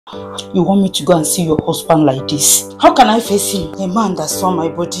You want me to go and see your husband like this? How can I face him? A man that saw my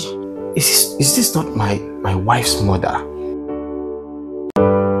body. Is this not my wife's mother?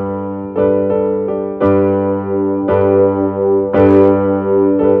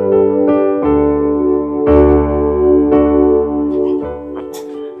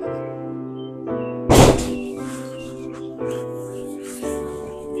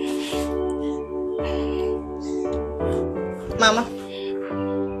 Mama,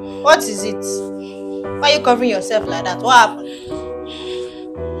 what is it? Why are you covering yourself like that? What happened?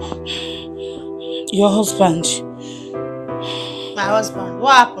 Your husband. My husband.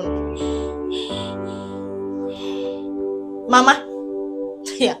 What happened? Mama?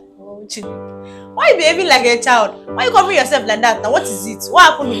 Yeah. Why are you behaving like a child? Why are you covering yourself like that? Now what is it?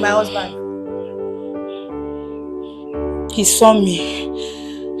 What happened with my husband? He saw me.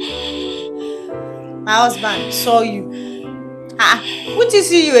 My husband saw you. Won't he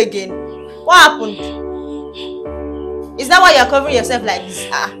see you again? What happened? Is that why you're covering yourself like this?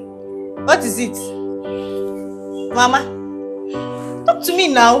 What is it? Mama, talk to me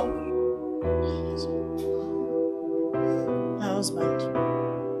now. My husband.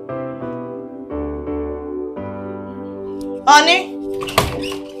 Honey?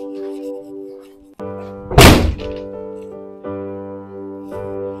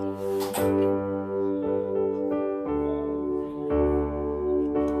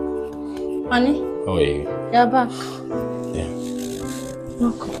 Honey? How are you? You're back. Yeah.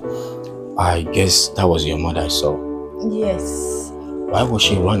 Okay. I guess that was your mother I saw. Yes. Why was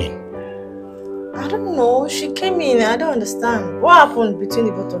she running? I don't know. She came in. I don't understand. What happened between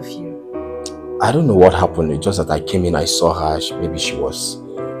the both of you? I don't know what happened. It's just that I came in, I saw her. Maybe she was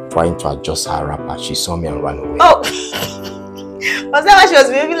trying to adjust her wrapper. She saw me and ran away. Oh! Was that why she was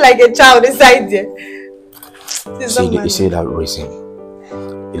behaving like a child inside there? You see that reason?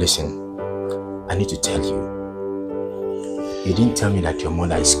 Listen, I need to tell you. You didn't tell me that your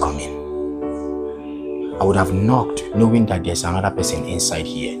mother is coming. I would have knocked knowing that there's another person inside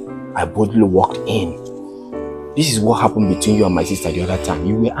here. I boldly walked in. This is what happened between you and my sister the other time.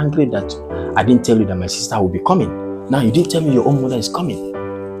 You were angry that I didn't tell you that my sister would be coming. Now you didn't tell me your own mother is coming.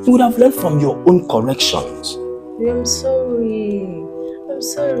 You would have learned from your own corrections. I'm sorry. I'm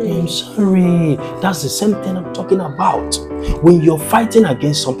sorry. I'm sorry. That's the same thing I'm talking about. When you're fighting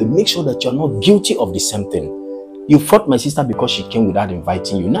against something, make sure that you're not guilty of the same thing. You fought my sister because she came without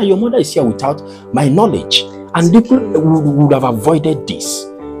inviting you. Now your mother is here without my knowledge. And people would have avoided this.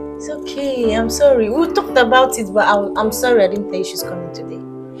 It's okay. I'm sorry. We talked about it, but I'm sorry I didn't tell you she's coming today.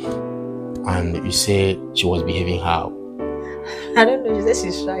 And you say she was behaving how? I don't know. She said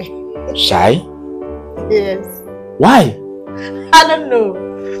she's shy. Shy? Yes. Why? I don't know.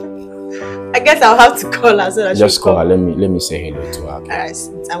 I guess I'll have to call her so that just call her. come. Let me say hello to her. Okay? Alright,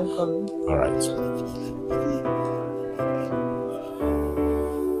 I'm coming. Alright.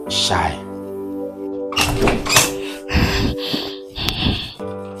 Shy.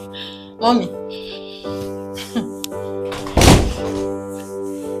 Mommy.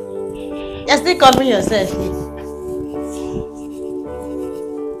 You're still covering yourself.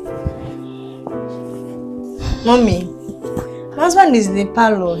 Mommy, my husband is in the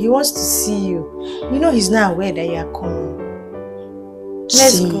parlor. He wants to see you. You know he's not aware that you are coming.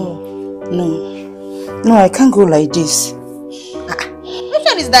 Let's go. No, I can't go like this. Which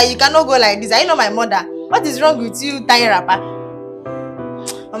one is that you cannot go like this? I know my mother. What is wrong with you tying wrapper?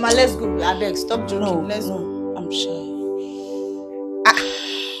 Mama, let's go. I beg, stop joking. Let's go. I'm shy.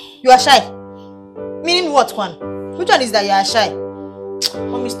 You are shy? Meaning what one? Which one is that you are shy?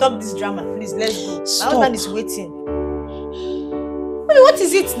 Mommy, stop this drama, please. Let's go. Stop. My husband is waiting. Mommy, what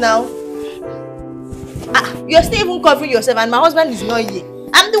is it now? You are still even covering yourself and my husband is not here.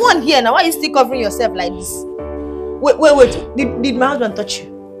 I'm the one here now. Why are you still covering yourself like this? Wait. Did my husband touch you?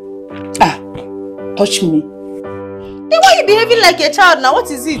 Touch me. Then why are you behaving like a child now? What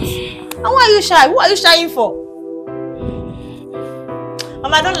is it? And why are you shy? Who are you shying for?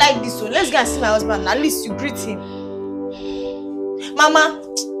 Mama, I don't like this one. Let's go and see my husband. At least you greet him. Mama,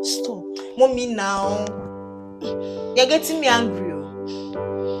 stop. Mommy now. You're getting me angry.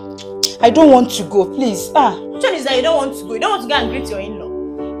 I don't want to go, please. Which one is that you don't want to go? You don't want to go and greet your in-law?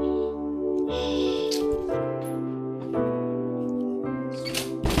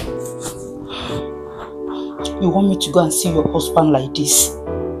 You want me to go and see your husband like this?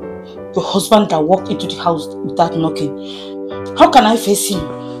 Your husband that walked into the house without knocking. How can I face him?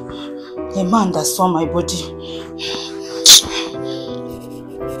 A man that saw my body.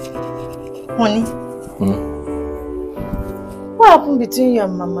 Honey, what happened between you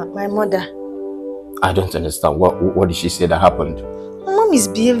and my mother? I don't understand. What did she say that happened? Mama Mom is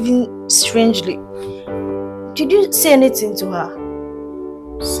behaving strangely. Did you say anything to her?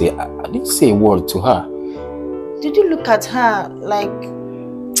 I didn't say a word to her. Did you look at her like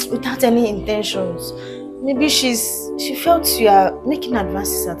without any intentions? Maybe she felt you are making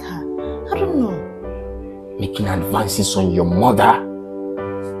advances at her. I don't know. Making advances on your mother?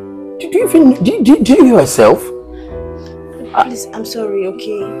 Do you hear yourself? Please, I'm sorry,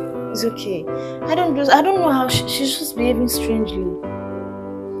 okay? It's okay. I don't know how she's just behaving strangely.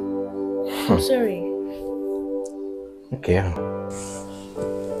 I'm sorry. Okay.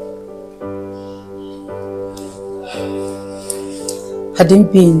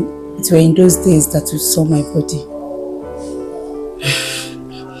 Hadn't been, it were in those days that you saw my body.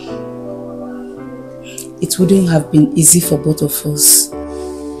 It wouldn't have been easy for both of us.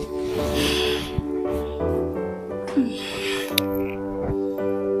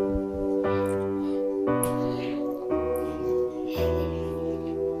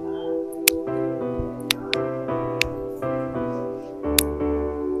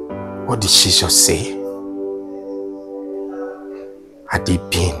 What did she just say? Had it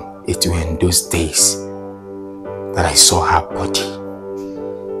been, it were in those days that I saw her body,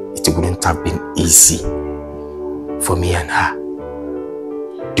 it wouldn't have been easy for me and her.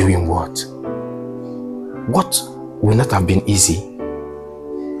 Doing what? What would not have been easy?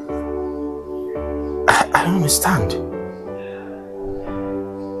 I don't understand.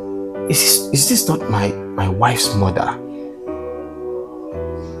 Is this not my wife's mother?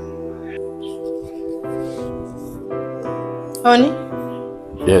 Honey?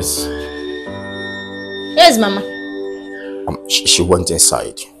 Yes. Yes, Mama. She went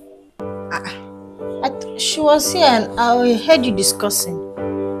inside. She was here and I heard you discussing.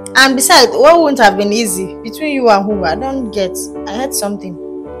 And besides, what wouldn't have been easy between you and who? I don't get. I heard something.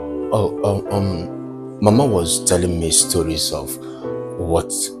 Mama was telling me stories of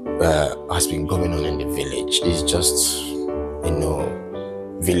what has been going on in the village. It's just,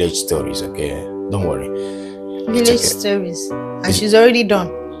 village stories, okay? Don't worry. Village stories. And she's already done.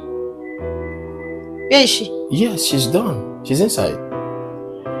 Where is she? Yes, she's done. She's inside.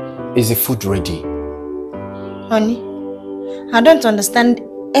 Is the food ready? Honey, I don't understand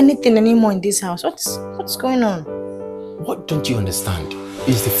anything anymore in this house. What's going on? What don't you understand?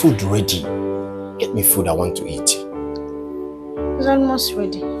 Is the food ready? Get me food, I want to eat. It's almost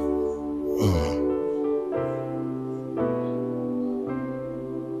ready.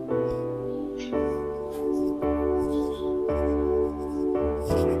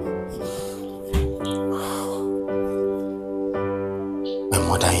 My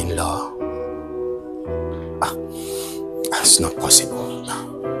mother-in-law. That's not possible.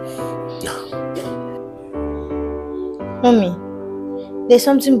 No. Mommy, there's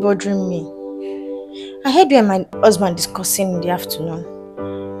something bothering me. I heard you and my husband discussing in the afternoon.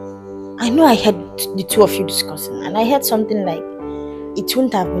 I know I heard the two of you discussing, and I heard something like it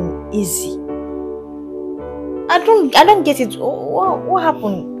wouldn't have been easy. I don't get it. What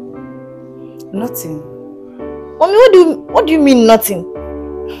happened? Nothing. Mommy, what do you mean nothing?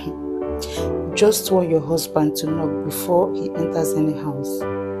 Just want your husband to knock before he enters any house.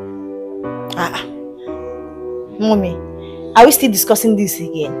 Mommy, are we still discussing this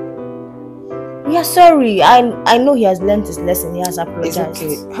again? We are sorry. I know he has learned his lesson. He has apologized.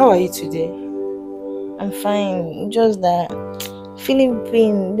 It's okay. How are you today? I'm fine. Just that feeling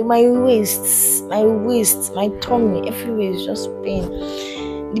pain. My waist, my tummy, everywhere is just pain.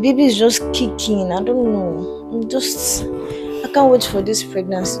 The baby is just kicking. I don't know. I can't wait for this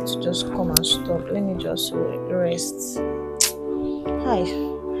pregnancy to just come and stop. Let me just rest. Hi.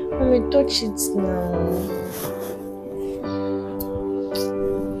 Let me touch it now.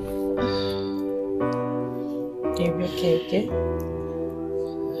 You'll be okay?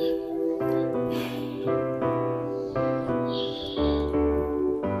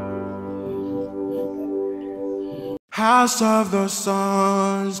 House of the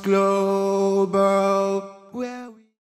Suns Global.